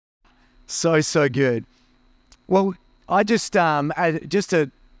So good. Well, just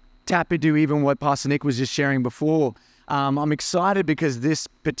to tap into even what Pastor Nick was just sharing before, I'm excited because this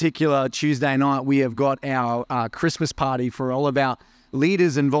particular Tuesday night we have got our Christmas party for all of our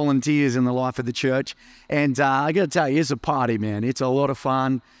leaders and volunteers in the life of the church. And I got to tell you, it's a party, man. It's a lot of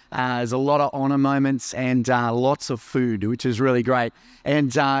fun. There's a lot of honor moments and lots of food, which is really great.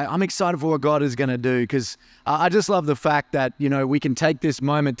 And I'm excited for what God is going to do because I just love the fact that, we can take this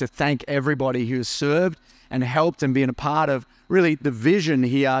moment to thank everybody who has served and helped and been a part of really the vision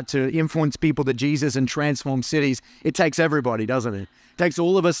here to influence people to Jesus and transform cities. It takes everybody, doesn't it? It takes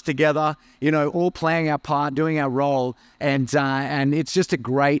all of us together, all playing our part, doing our role, and it's just a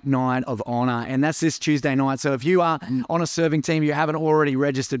great night of honor. And that's this Tuesday night. So if you are on a serving team, you haven't already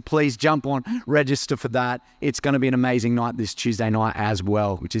registered, please jump on, register for that. It's going to be an amazing night this Tuesday night as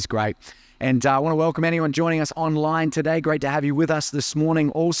well, which is great. And I want to welcome anyone joining us online today. Great to have you with us this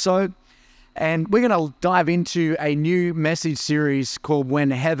morning also. And we're going to dive into a new message series called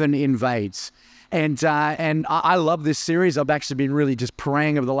When Heaven Invades. And I love this series. I've actually been really just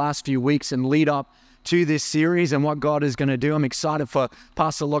praying over the last few weeks and lead up to this series and what God is going to do. I'm excited for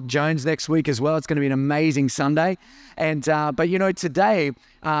Pastor Locke Jones next week as well. It's going to be an amazing Sunday. And but today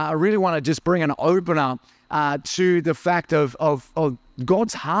I really want to just bring an opener to the fact of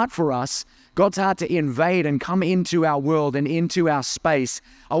God's heart for us. God's heart to invade and come into our world and into our space.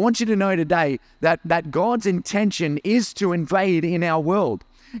 I want you to know today that God's intention is to invade in our world.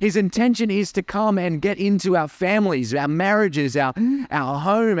 His intention is to come and get into our families, our marriages, our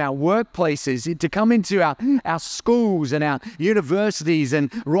home, our workplaces, to come into our schools and our universities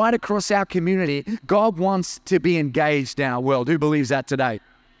and right across our community. God wants to be engaged in our world. Who believes that today?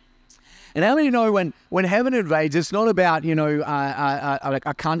 And how many know when heaven invades, it's not about,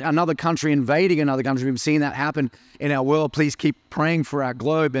 another country invading another country. We've seen that happen in our world. Please keep praying for our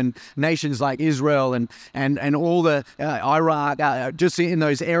globe and nations like Israel and all the Iraq, just in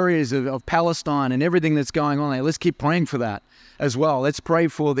those areas of Palestine and everything that's going on there. Let's keep praying for that as well. Let's pray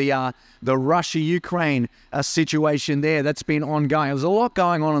for the Russia-Ukraine situation there that's been ongoing. There's a lot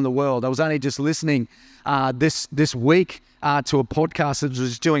going on in the world. I was only just listening this week to a podcast that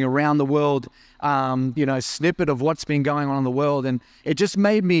was doing around the world, snippet of what's been going on in the world. And it just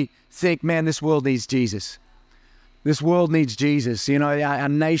made me think, man, this world needs Jesus. This world needs Jesus. Our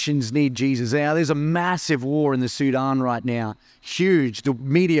nations need Jesus. Now, there's a massive war in the Sudan right now. Huge. The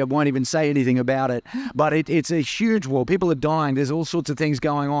media won't even say anything about it. But it's a huge war. People are dying. There's all sorts of things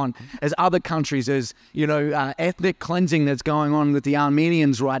going on. There's other countries. There's, ethnic cleansing that's going on with the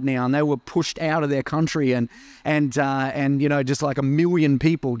Armenians right now. And they were pushed out of their country. And just like 1 million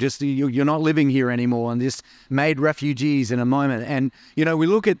people, just you're not living here anymore and just made refugees in a moment. And, we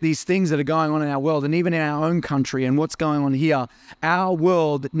look at these things that are going on in our world and even in our own country and what's going on here. Our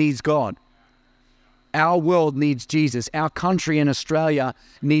world needs God. Our world needs Jesus. Our country in Australia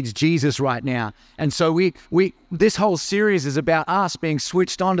needs Jesus right now. And so this whole series is about us being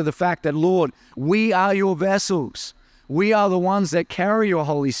switched on to the fact that, Lord, we are your vessels. We are the ones that carry your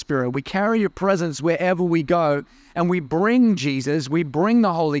Holy Spirit. We carry your presence wherever we go. And we bring Jesus, we bring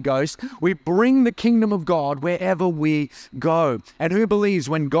the Holy Ghost, we bring the kingdom of God wherever we go. And who believes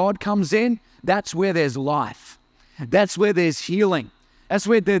when God comes in, that's where there's life. That's where there's healing. That's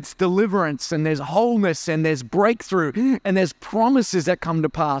where there's deliverance and there's wholeness and there's breakthrough and there's promises that come to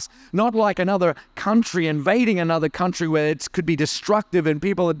pass. Not like another country invading another country where it could be destructive and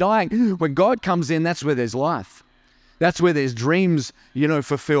people are dying. When God comes in, that's where there's life. That's where there's dreams,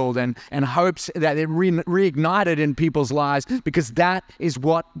 fulfilled and hopes that it reignited in people's lives, because that is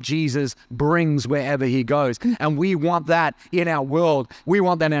what Jesus brings wherever he goes. And we want that in our world. We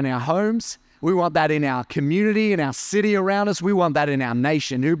want that in our homes. We want that in our community, in our city around us. We want that in our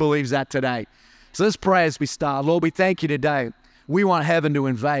nation. Who believes that today? So let's pray as we start. Lord, we thank you today. We want heaven to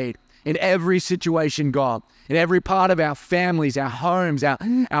invade in every situation, God, in every part of our families, our homes, our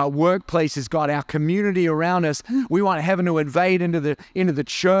workplaces, God, our community around us. We want heaven to invade into the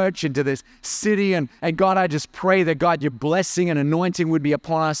church, into this city. And God, I just pray that, God, your blessing and anointing would be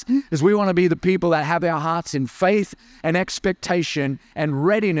upon us, as we want to be the people that have our hearts in faith and expectation and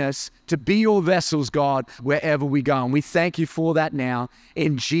readiness to be your vessels, God, wherever we go. And we thank you for that now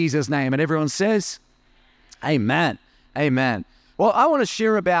in Jesus' name. And everyone says, amen. Amen. Well, I want to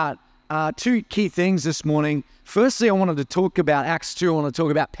share about two key things this morning. Firstly, I wanted to talk about Acts 2. I want to talk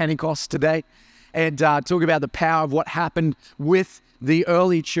about Pentecost today and talk about the power of what happened with the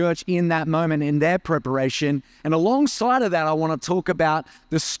early church in that moment, in their preparation. And alongside of that, I want to talk about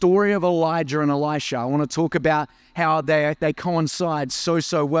the story of Elijah and Elisha. I want to talk about how they coincide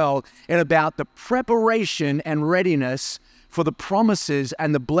so well, and about the preparation and readiness for the promises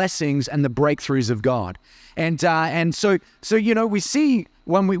and the blessings and the breakthroughs of God. And so we see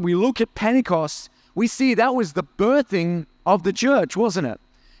when we look at Pentecost, we see that was the birthing of the church, wasn't it?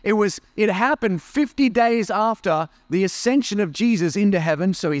 It happened 50 days after the ascension of Jesus into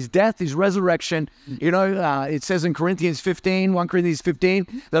heaven. So his death, his resurrection, it says in 1 Corinthians 15,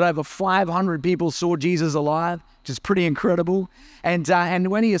 that over 500 people saw Jesus alive, which is pretty incredible. And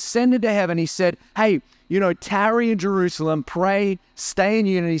when he ascended to heaven, he said, hey, tarry in Jerusalem, pray, stay in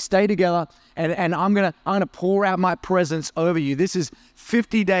unity, stay together, and I'm gonna pour out my presence over you. This is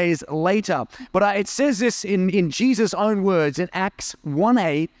 50 days later. But it says this in Jesus' own words in Acts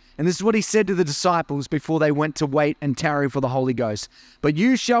 1:8, and this is what he said to the disciples before they went to wait and tarry for the Holy Ghost. But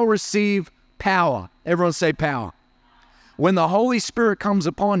you shall receive power. Everyone say power. When the Holy Spirit comes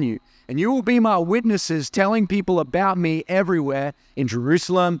upon you, and you will be my witnesses, telling people about me everywhere in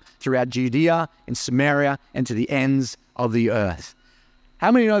Jerusalem, throughout Judea, in Samaria, and to the ends of the earth.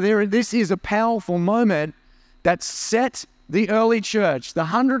 How many know this is a powerful moment that set the early church, the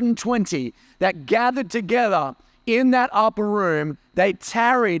 120 that gathered together in that upper room? They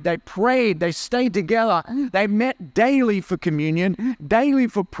tarried, they prayed, they stayed together. They met daily for communion, daily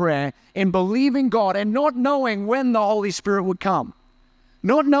for prayer, in believing God and not knowing when the Holy Spirit would come.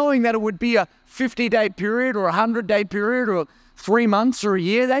 Not knowing that it would be a 50-day period or a 100-day period or 3 months or a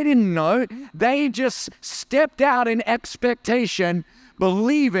year. They didn't know. They just stepped out in expectation,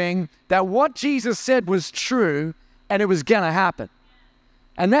 believing that what Jesus said was true and it was going to happen.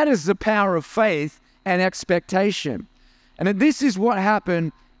 And that is the power of faith and expectation. And this is what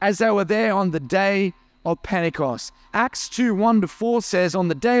happened as they were there on the day of Pentecost. Acts 2:1-4 says, on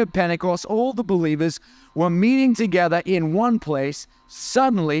the day of Pentecost, all the believers were meeting together in one place.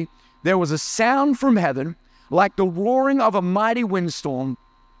 Suddenly, there was a sound from heaven like the roaring of a mighty windstorm,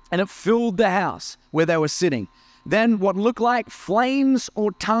 and it filled the house where they were sitting. Then what looked like flames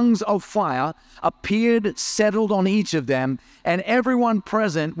or tongues of fire appeared, settled on each of them, and everyone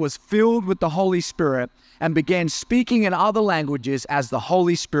present was filled with the Holy Spirit and began speaking in other languages as the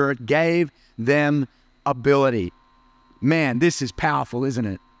Holy Spirit gave them ability. Man, this is powerful, isn't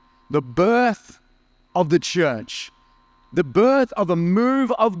it? The birth of the church, the birth of a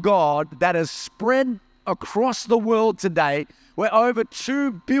move of God that has spread across the world today, where over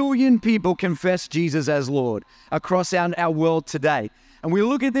 2 billion people confess Jesus as Lord across our world today. And we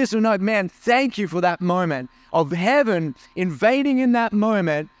look at this and know, man, thank you for that moment of heaven invading in that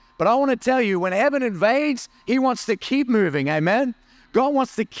moment. But I want to tell you, when heaven invades, he wants to keep moving, amen? God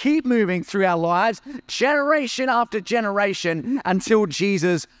wants to keep moving through our lives, generation after generation, until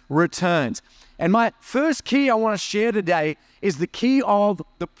Jesus returns. And my first key I want to share today is the key of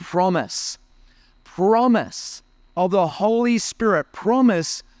the promise. Promise of the Holy Spirit.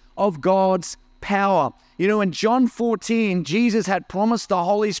 Promise of God's power. In John 14, Jesus had promised the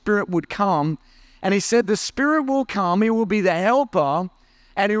Holy Spirit would come. And he said the Spirit will come. He will be the helper.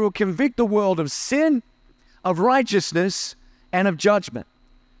 And he will convict the world of sin, of righteousness, and of judgment.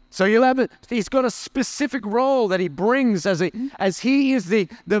 So he's got a specific role that he brings as he is the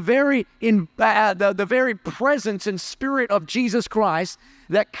very presence and spirit of Jesus Christ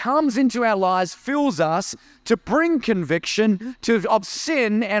that comes into our lives, fills us to bring conviction of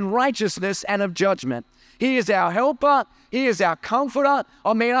sin and righteousness and of judgment. He is our helper. He is our comforter.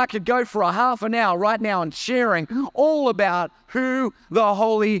 I mean, I could go for a half an hour right now and sharing all about who the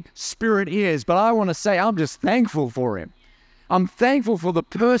Holy Spirit is. But I want to say I'm just thankful for him. I'm thankful for the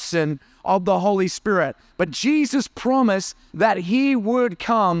person of the Holy Spirit. But Jesus promised that he would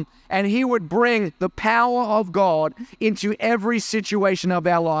come and he would bring the power of God into every situation of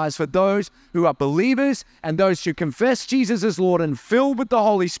our lives for those who are believers and those who confess Jesus as Lord and filled with the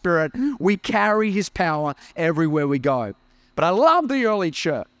Holy Spirit. We carry his power everywhere we go. But I love the early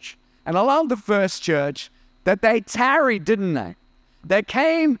church and I love the first church that they tarried, didn't they? They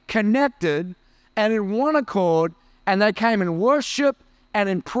came connected and in one accord, and they came in worship and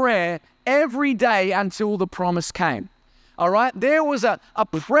in prayer every day until the promise came. All right? There was a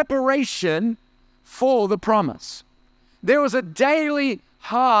preparation for the promise. There was a daily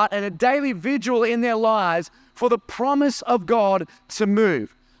heart and a daily vigil in their lives for the promise of God to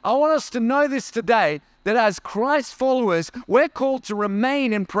move. I want us to know this today, that as Christ followers, we're called to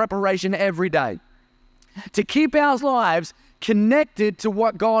remain in preparation every day, to keep our lives connected to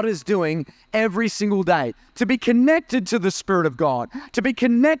what God is doing every single day, to be connected to the Spirit of God, to be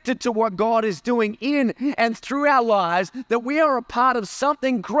connected to what God is doing in and through our lives, that we are a part of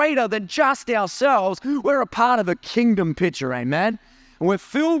something greater than just ourselves. We're a part of a kingdom picture, amen? And we're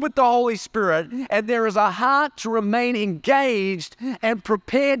filled with the Holy Spirit, and there is a heart to remain engaged and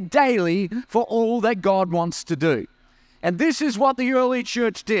prepared daily for all that God wants to do. And this is what the early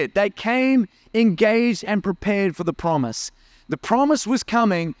church did. They came, engaged, and prepared for the promise. The promise was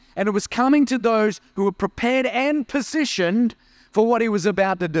coming, and it was coming to those who were prepared and positioned for what he was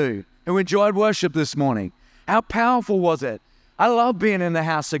about to do. Who enjoyed worship this morning. How powerful was it? I love being in the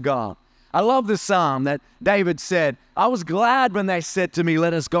house of God. I love the psalm that David said, I was glad when they said to me,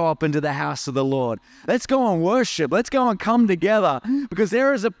 let us go up into the house of the Lord. Let's go and worship. Let's go and come together, because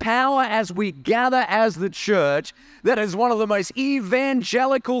there is a power as we gather as the church that is one of the most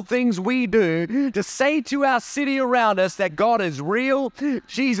evangelical things we do, to say to our city around us that God is real,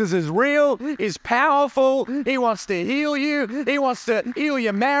 Jesus is real, is powerful, he wants to heal you, he wants to heal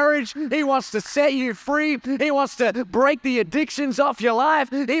your marriage, he wants to set you free, he wants to break the addictions off your life,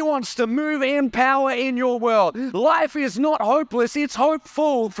 he wants to move in power in your world. Life is not hopeless, it's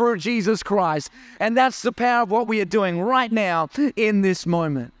hopeful through Jesus Christ. And that's the power of what we are doing right now in this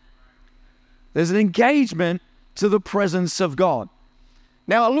moment. There's an engagement to the presence of God.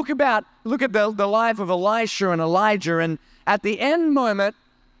 Now look at the life of Elisha and Elijah, and at the end moment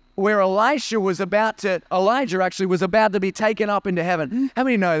where Elijah actually was about to be taken up into heaven. How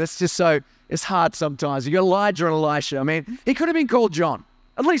many know that's just so, it's hard sometimes. You got Elijah and Elisha. I mean, he could have been called John,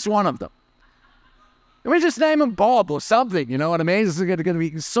 at least one of them. We just name him Bob or something, you know what I mean? It's going to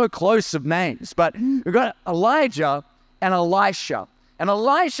be so close of names. But we've got Elijah and Elisha. And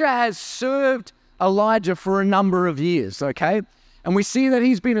Elisha has served Elijah for a number of years, okay? And we see that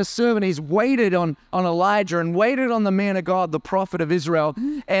he's been a servant. He's waited on Elijah and waited on the man of God, the prophet of Israel.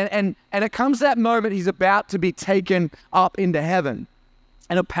 And it comes that moment he's about to be taken up into heaven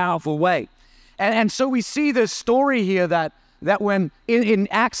in a powerful way. And so we see this story here that when in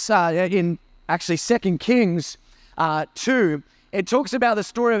Acts, actually 2 Kings 2, it talks about the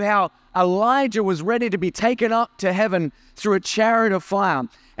story of how Elijah was ready to be taken up to heaven through a chariot of fire.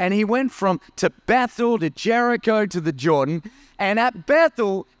 And he went to Bethel, to Jericho, to the Jordan. And at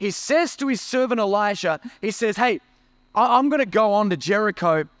Bethel, he says to his servant Elisha, he says, hey, I'm going to go on to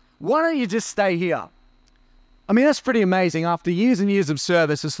Jericho. Why don't you just stay here? I mean, that's pretty amazing. After years and years of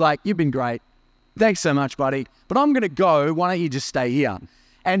service, it's like, you've been great. Thanks so much, buddy. But I'm going to go. Why don't you just stay here?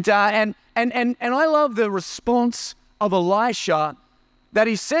 And I love the response of Elisha, that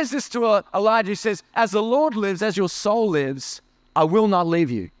he says this to Elijah. He says, as the Lord lives, as your soul lives, I will not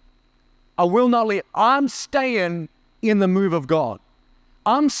leave you. I will not leave. I'm staying in the move of God.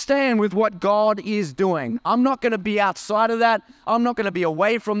 I'm staying with what God is doing. I'm not going to be outside of that. I'm not going to be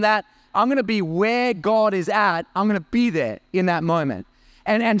away from that. I'm going to be where God is at. I'm going to be there in that moment.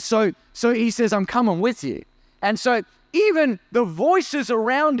 And so he says, I'm coming with you. And so even the voices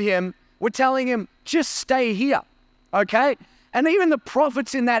around him were telling him, just stay here, okay? And even the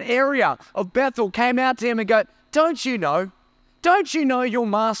prophets in that area of Bethel came out to him and go, don't you know your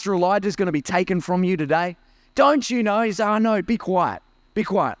master Elijah is going to be taken from you today? Don't you know? He said, I know, be quiet.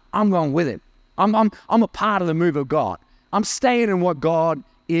 I'm going with him. I'm a part of the move of God. I'm staying in what God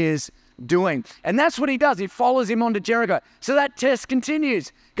is doing. And that's what he does. He follows him on to Jericho. So that test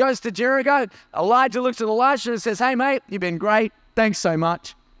continues. Goes to Jericho. Elijah looks at Elisha and says, hey, mate, you've been great. Thanks so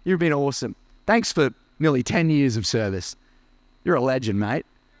much. You've been awesome. Thanks for nearly 10 years of service. You're a legend, mate.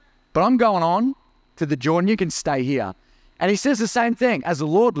 But I'm going on to the Jordan. You can stay here. And he says the same thing. As the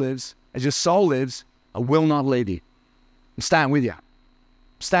Lord lives, as your soul lives, I will not leave you. I'm staying with you. I'm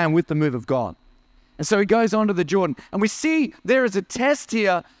staying with the move of God. And so he goes on to the Jordan. And we see there is a test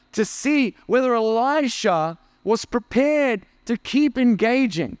here to see whether Elisha was prepared to keep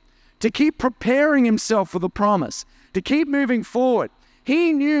engaging, to keep preparing himself for the promise, to keep moving forward.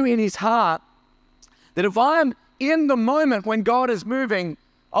 He knew in his heart that if I'm in the moment when God is moving,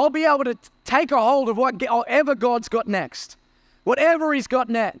 I'll be able to take a hold of whatever God's got next, whatever he's got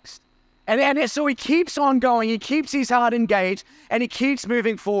next. And so he keeps on going, he keeps his heart engaged, and he keeps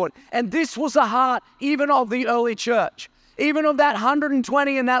moving forward. And this was the heart even of the early church, even of that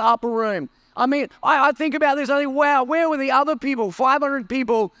 120 in that upper room. I mean, I think about this, I think, wow, where were the other people? 500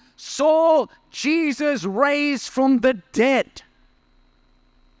 people saw Jesus raised from the dead.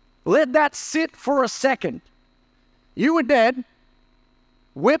 Let that sit for a second. You were dead,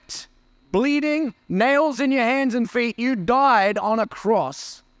 whipped, bleeding, nails in your hands and feet. You died on a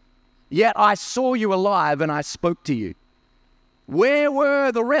cross. Yet I saw you alive and I spoke to you. Where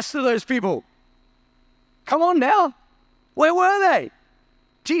were the rest of those people? Come on now. Where were they?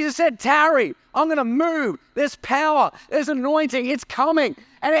 Jesus said, tarry, I'm going to move. There's power. There's anointing. It's coming.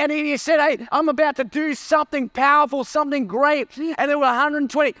 And he said, hey, I'm about to do something powerful, something great. And there were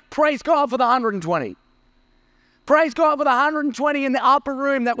 120. Praise God for the 120. Praise God for the 120 in the upper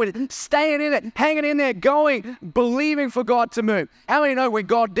room that were staying in it, hanging in there, going, believing for God to move. How many know when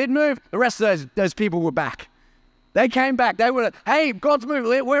God did move, the rest of those people were back? They came back. They were, hey, God's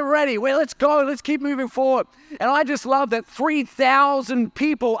moving. We're ready. Let's go. Let's keep moving forward. And I just love that 3,000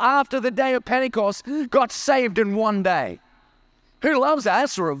 people after the day of Pentecost got saved in one day. Who loves that?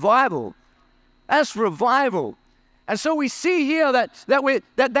 That's revival. That's revival. And so we see here that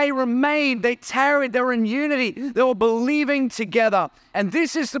they remained, they tarried, they were in unity, they were believing together. And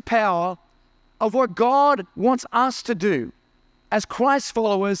this is the power of what God wants us to do as Christ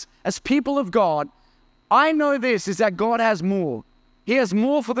followers, as people of God. I know this is that God has more. He has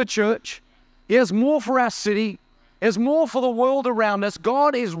more for the church. He has more for our city. He has more for the world around us.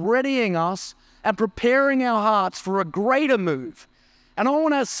 God is readying us and preparing our hearts for a greater move. And I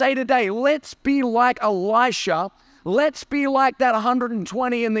want to say today, let's be like Elisha. Let's be like that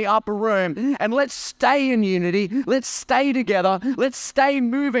 120 in the upper room, and let's stay in unity. Let's stay together. Let's stay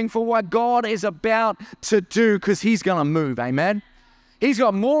moving for what God is about to do, because he's going to move. Amen. He's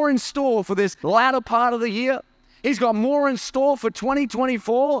got more in store for this latter part of the year. He's got more in store for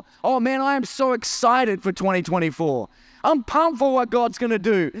 2024. Oh man, I am so excited for 2024. I'm pumped for what God's going to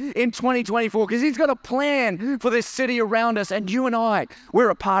do in 2024, because he's got a plan for this city around us, and you and I, we're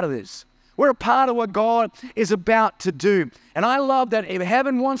a part of this. We're a part of what God is about to do. And I love that if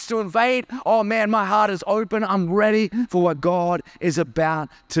heaven wants to invade, oh man, my heart is open. I'm ready for what God is about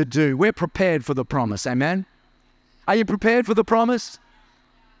to do. We're prepared for the promise. Amen. Are you prepared for the promise?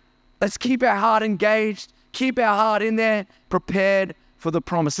 Let's keep our heart engaged, keep our heart in there, prepared for the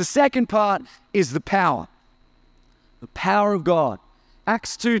promise. The second part is the power of God.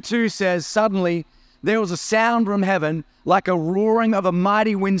 Acts 2:2 says, suddenly there was a sound from heaven like a roaring of a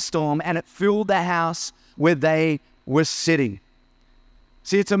mighty windstorm, and it filled the house where they were sitting.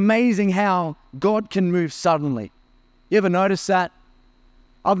 See, it's amazing how God can move suddenly. You ever notice that?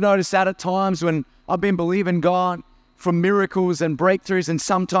 I've noticed that at times when I've been believing God for miracles and breakthroughs, and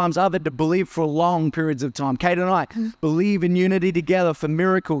sometimes I've had to believe for long periods of time. Kate and I believe in unity together for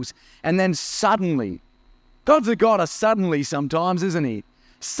miracles, and then suddenly, God's a God of suddenly sometimes, isn't he?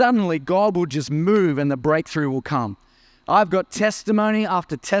 Suddenly, God will just move and the breakthrough will come. I've got testimony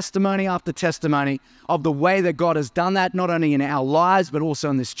after testimony after testimony of the way that God has done that, not only in our lives, but also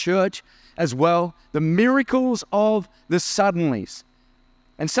in this church as well. The miracles of the suddenlies.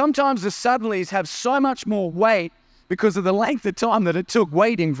 And sometimes the suddenlies have so much more weight because of the length of time that it took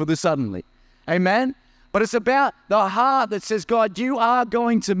waiting for the suddenly. Amen? But it's about the heart that says, God, you are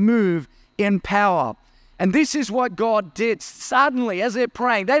going to move in power. And this is what God did suddenly as they're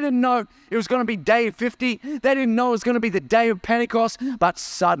praying. They didn't know it was going to be day 50. They didn't know it was going to be the day of Pentecost. But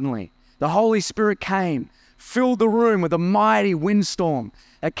suddenly, the Holy Spirit came, filled the room with a mighty windstorm.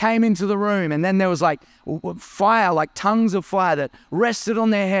 It came into the room, and then there was like fire, like tongues of fire that rested on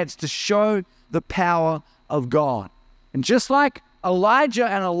their heads to show the power of God. And just like Elijah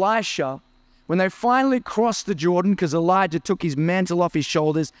and Elisha, when they finally crossed the Jordan, because Elijah took his mantle off his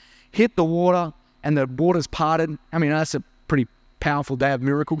shoulders, hit the water, and the waters parted. I mean, that's a pretty powerful day of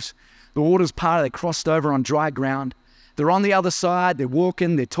miracles. The waters parted, they crossed over on dry ground. They're on the other side, they're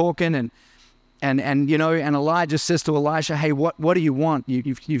walking, they're talking, and Elijah says to Elisha, hey, what do you want?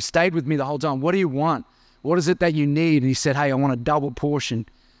 You've stayed with me the whole time. What do you want? What is it that you need? And he said, hey, I want a double portion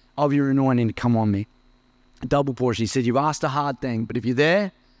of your anointing to come on me. A double portion. He said, you've asked a hard thing, but if you're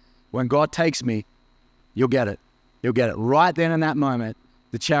there, when God takes me, you'll get it. You'll get it. Right then in that moment,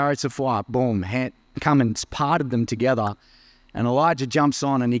 the chariots of fire, boom, come and parted them together. And Elijah jumps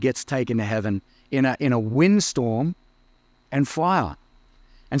on and he gets taken to heaven in a windstorm and fire.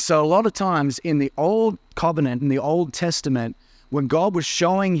 And so a lot of times in the Old Covenant, in the Old Testament, when God was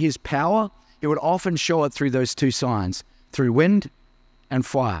showing his power, he would often show it through those two signs, through wind and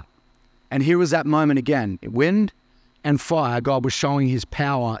fire. And here was that moment again, wind and fire. God was showing his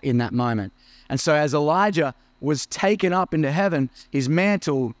power in that moment. And so as Elijah was taken up into heaven, his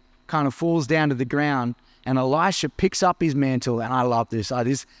mantle kind of falls down to the ground, and Elisha picks up his mantle, and I love this.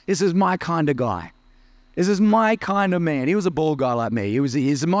 This is my kind of guy. This is my kind of man. He was a bald guy like me.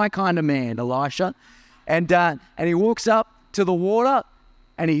 He's my kind of man, Elisha. And he walks up to the water,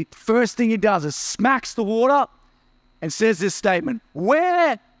 and first thing he does is smacks the water and says this statement,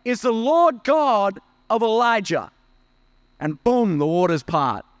 where is the Lord God of Elijah? And boom, the waters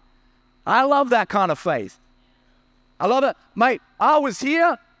part. I love that kind of faith. I love it. Mate, I was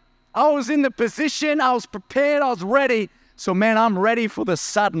here. I was in the position. I was prepared. I was ready. So, man, I'm ready for the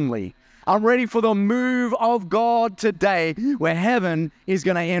suddenly. I'm ready for the move of God today where heaven is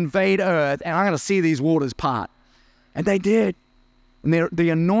going to invade earth and I'm going to see these waters part. And they did. And the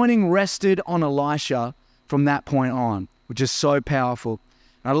anointing rested on Elisha from that point on, which is so powerful.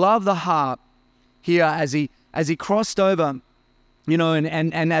 And I love the heart here as he crossed over,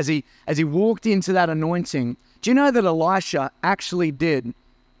 and as he walked into that anointing, Do you know that Elisha actually did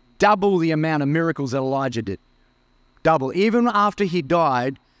double the amount of miracles that Elijah did? Double. Even after he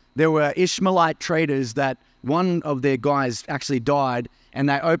died, there were Ishmaelite traders that one of their guys actually died, and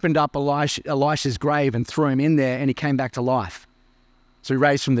they opened up Elisha's grave and threw him in there, and he came back to life. So he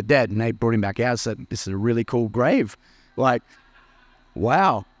raised from the dead, and they brought him back out and said, this is a really cool grave. Like,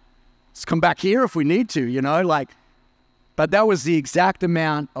 wow, let's come back here if we need to, you know, like. But that was the exact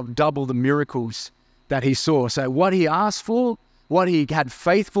amount of double the miracles that he saw. So what he asked for, what he had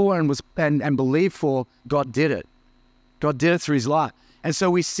faith for and believed for, God did it. God did it through his life. And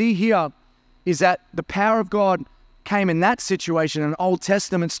so we see here is that the power of God came in that situation, an Old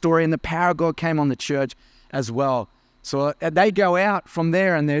Testament story, and the power of God came on the church as well. So they go out from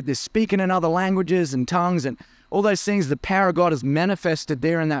there and they're speaking in other languages and tongues and all those things. The power of God is manifested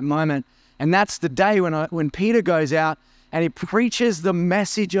there in that moment. And that's the day when Peter goes out and he preaches the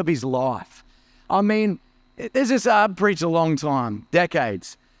message of his life. I mean, I've preached a long time,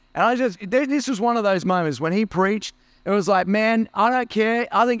 decades. And this was one of those moments when he preached, it was like, man, I don't care.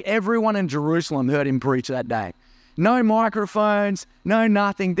 I think everyone in Jerusalem heard him preach that day. No microphones, no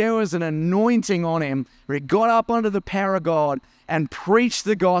nothing. There was an anointing on him where he got up under the power of God and preached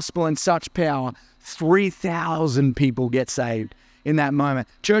the gospel in such power. 3,000 people get saved in that moment.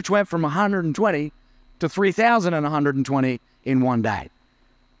 Church went from 120 to 3,120 in one day.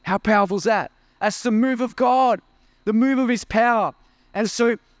 How powerful is that? That's the move of God, the move of his power. And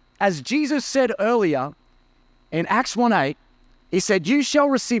so, as Jesus said earlier in Acts 1:8, he said, you shall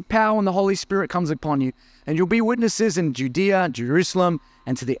receive power when the Holy Spirit comes upon you, and you'll be witnesses in Judea, Jerusalem,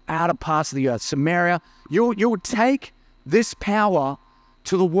 and to the outer parts of the earth, Samaria. You'll take this power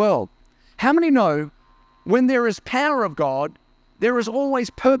to the world. How many know when there is power of God, there is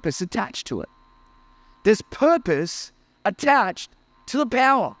always purpose attached to it? There's purpose attached to the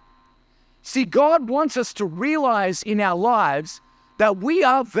power. See, God wants us to realize in our lives that we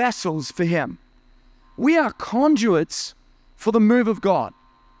are vessels for him. We are conduits for the move of God.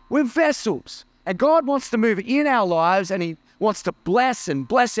 We're vessels. And God wants to move in our lives, and he wants to bless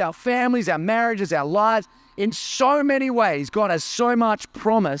our families, our marriages, our lives in so many ways. God has so much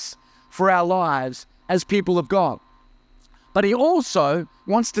promise for our lives as people of God. But he also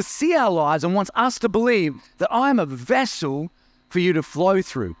wants to see our lives and wants us to believe that I'm a vessel for you to flow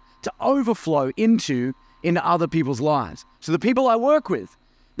through, to overflow into other people's lives. So the people I work with,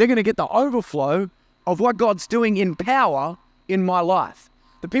 they're going to get the overflow of what God's doing in power in my life.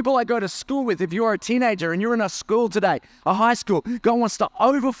 The people I go to school with, if you're a teenager and you're in a school today, a high school, God wants to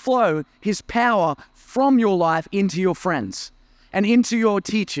overflow his power from your life into your friends and into your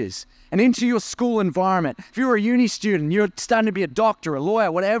teachers and into your school environment. If you're a uni student, you're starting to be a doctor, a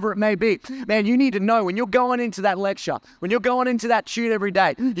lawyer, whatever it may be, man, you need to know when you're going into that lecture, when you're going into that shoot every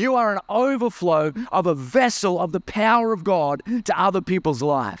day, you are an overflow of a vessel of the power of God to other people's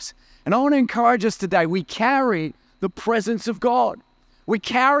lives. And I want to encourage us today, we carry the presence of God. We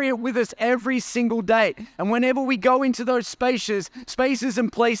carry it with us every single day. And whenever we go into those spaces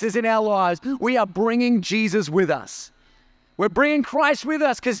and places in our lives, we are bringing Jesus with us. We're bringing Christ with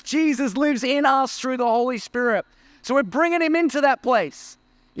us because Jesus lives in us through the Holy Spirit. So we're bringing him into that place.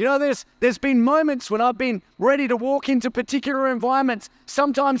 You know, there's been moments when I've been ready to walk into particular environments,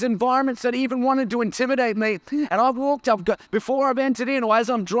 sometimes environments that even wanted to intimidate me. And I've walked up before I've entered in, or as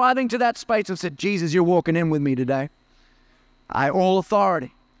I'm driving to that space, I've said, Jesus, you're walking in with me today. All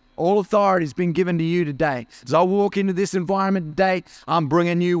authority has been given to you today. As I walk into this environment today, I'm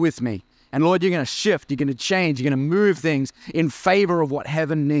bringing you with me. And Lord, you're going to shift, you're going to change, you're going to move things in favor of what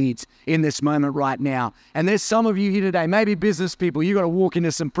heaven needs in this moment right now. And there's some of you here today, maybe business people, you got to walk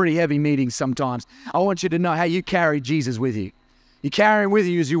into some pretty heavy meetings sometimes. I want you to know how you carry Jesus with you. You carry him with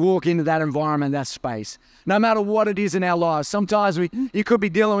you as you walk into that environment, that space. No matter what it is in our lives, sometimes you could be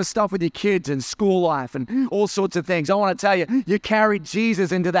dealing with stuff with your kids and school life and all sorts of things. I want to tell you, you carry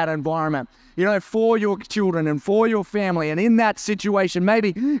Jesus into that environment, you know, for your children and for your family. And in that situation,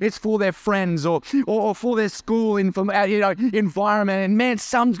 maybe it's for their friends or for their school environment. And man,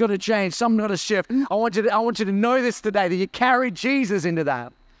 something's got to change, something's got to shift. I want you to know this today, that you carry Jesus into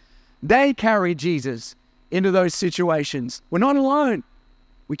that. They carry Jesus into those situations. We're not alone.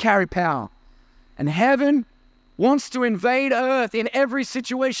 We carry power. And heaven wants to invade earth in every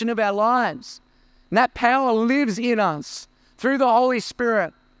situation of our lives. And that power lives in us through the Holy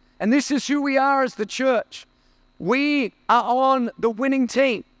Spirit. And this is who we are as the church. We are on the winning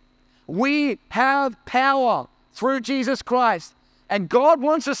team. We have power through Jesus Christ. And God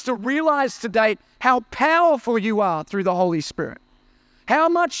wants us to realize today how powerful you are through the Holy Spirit. How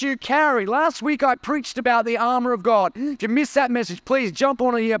much you carry. Last week I preached about the armor of God. If you missed that message, please jump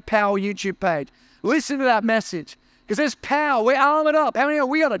on your Power YouTube page. Listen to that message, because there's power. We're armored up. How many of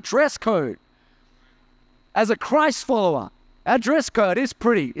we got a dress code? As a Christ follower, our dress code is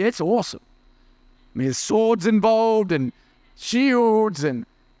it's awesome. I mean, there's swords involved and shields and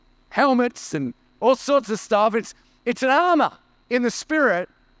helmets and all sorts of stuff. It's an armor in the spirit,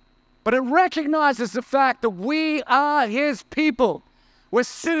 but it recognizes the fact that we are his people. We're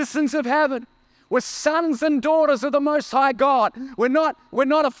citizens of heaven. We're sons and daughters of the Most High God. We're not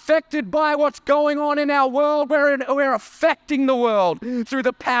affected by what's going on in our world. We're affecting the world through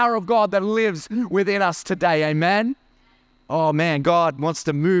the power of God that lives within us today. Amen? Oh man, God wants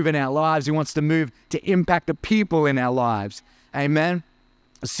to move in our lives. He wants to move to impact the people in our lives. Amen?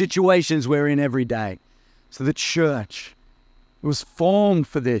 The situations we're in every day. So the church, it was formed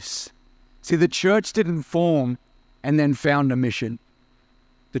for this. See, the church didn't form and then found a mission.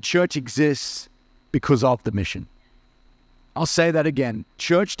 The church exists because of the mission. I'll say that again.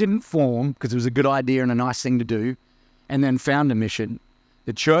 Church didn't form because it was a good idea and a nice thing to do and then found a mission.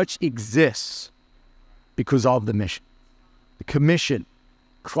 The church exists because of the mission. The commission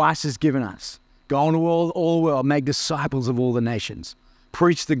Christ has given us. Go into all the world, make disciples of all the nations.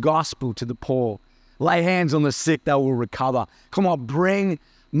 Preach the gospel to the poor. Lay hands on the sick, they will recover. Come on, bring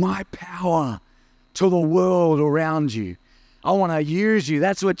my power to the world around you. I want to use you.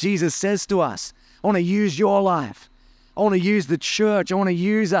 That's what Jesus says to us. I want to use your life. I want to use the church. I want to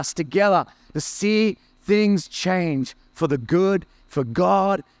use us together to see things change for the good, for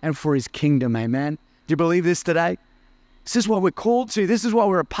God, and for his kingdom. Amen. Do you believe this today? This is what we're called to. This is what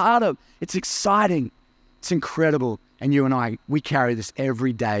we're a part of. It's exciting. It's incredible. And you and I, we carry this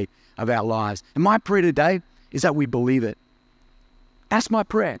every day of our lives. And my prayer today is that we believe it. That's my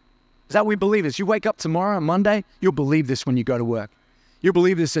prayer. Is that we believe this. You wake up tomorrow on Monday, you'll believe this when you go to work. You'll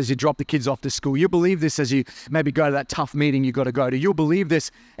believe this as you drop the kids off to school. You'll believe this as you maybe go to that tough meeting you got to go to. You'll believe this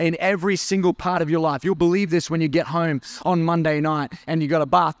in every single part of your life. You'll believe this when you get home on Monday night and you got to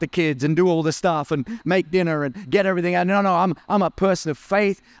bath the kids and do all the stuff and make dinner and get everything out. No, I'm a person of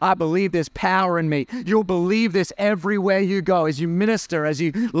faith. I believe there's power in me. You'll believe this everywhere you go, as you minister, as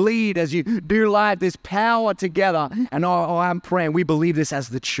you lead, as you do life. There's power together. And I'm praying we believe this as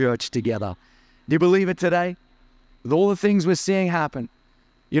the church together. Do you believe it today? With all the things we're seeing happen,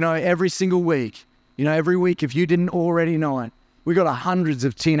 every single week, every week, if you didn't already know it, we got hundreds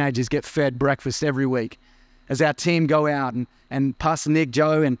of teenagers get fed breakfast every week as our team go out and Pastor Nick,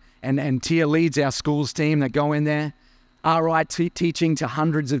 Joe, and Tia leads our schools team that go in there. RI teaching to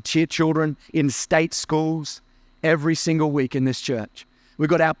hundreds of children in state schools every single week in this church. We've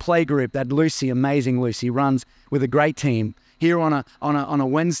got our play group that Lucy, amazing Lucy, runs with a great team here on a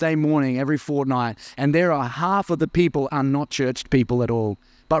Wednesday morning every fortnight. And there are half of the people are not church people at all,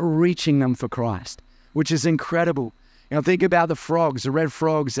 but reaching them for Christ, which is incredible. Think about the frogs, the red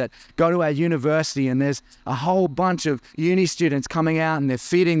frogs that go to our university, and there's a whole bunch of uni students coming out and they're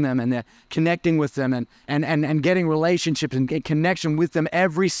feeding them and they're connecting with them and getting relationships and get connection with them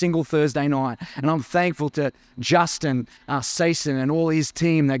every single Thursday night. And I'm thankful to Justin, Sason, and all his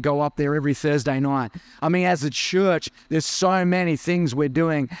team that go up there every Thursday night. I mean, as a church, there's so many things we're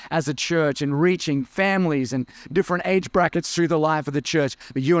doing as a church and reaching families and different age brackets through the life of the church.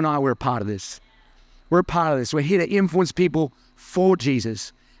 But you and I, we're a part of this. We're a part of this. We're here to influence people for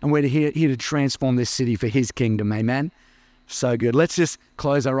Jesus, and we're here to transform this city for his kingdom. Amen? So good. Let's just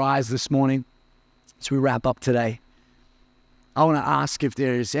close our eyes this morning as we wrap up today. I want to ask if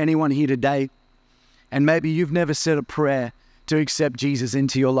there is anyone here today, and maybe you've never said a prayer to accept Jesus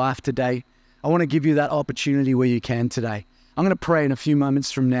into your life today. I want to give you that opportunity where you can today. I'm going to pray in a few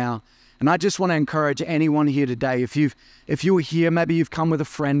moments from now. And I just want to encourage anyone here today, if you were here, maybe you've come with a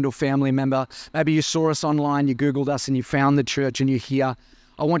friend or family member, maybe you saw us online, you Googled us and you found the church and you're here.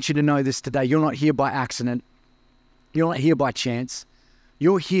 I want you to know this today. You're not here by accident. You're not here by chance.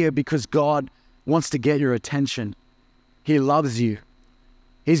 You're here because God wants to get your attention. He loves you.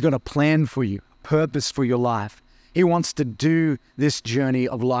 He's got a plan for you, a purpose for your life. He wants to do this journey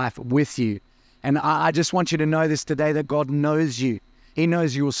of life with you. And I just want you to know this today, that God knows you. He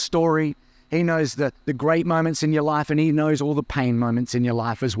knows your story. He knows the great moments in your life, and he knows all the pain moments in your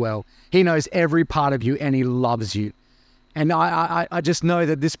life as well. He knows every part of you, and he loves you. And I just know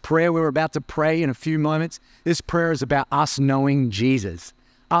that this prayer we're about to pray in a few moments, this prayer is about us knowing Jesus,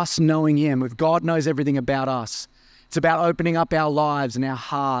 us knowing him. If God knows everything about us, it's about opening up our lives and our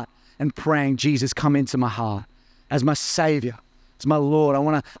heart and praying, Jesus, come into my heart as my Savior, as my Lord. I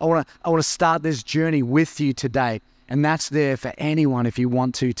want to start this journey with you today. And that's there for anyone if you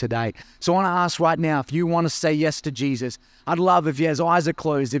want to today. So I want to ask right now, if you want to say yes to Jesus, I'd love if your eyes are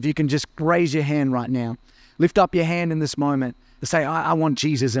closed, if you can just raise your hand right now. Lift up your hand in this moment and say, I want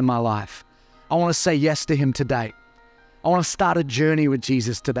Jesus in my life. I want to say yes to him today. I want to start a journey with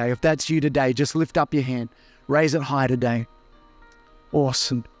Jesus today. If that's you today, just lift up your hand. Raise it high today.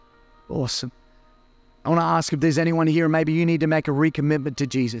 Awesome. Awesome. I want to ask if there's anyone here, maybe you need to make a recommitment to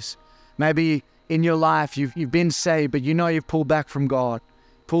Jesus. Maybe in your life you've been saved, but you know you've pulled back from God,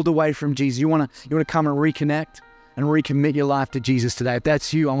 pulled away from Jesus. You want to come and reconnect and recommit your life to Jesus today. If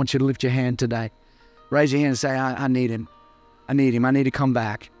that's you, I want you to lift your hand today. Raise your hand and say, I need him. I need him. I need to come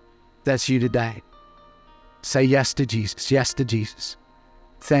back. If that's you today. Say yes to Jesus. Yes to Jesus.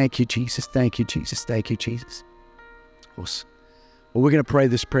 Thank you, Jesus. Thank you, Jesus. Thank you, Jesus. Awesome. Well, we're going to pray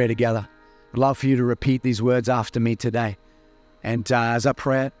this prayer together. I'd love for you to repeat these words after me today. And as I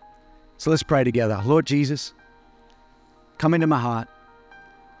pray it, so let's pray together. Lord Jesus, come into my heart.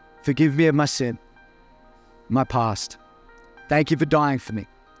 Forgive me of my sin, my past. Thank you for dying for me,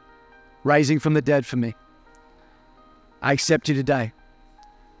 raising from the dead for me. I accept you today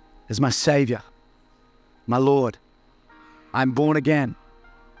as my Savior, my Lord. I'm born again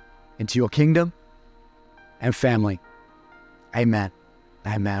into your kingdom and family. Amen.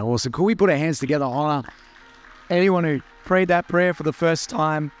 Amen. Awesome. Could we put our hands together? Honor anyone who prayed that prayer for the first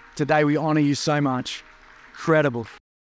time today. We honor you so much. Incredible.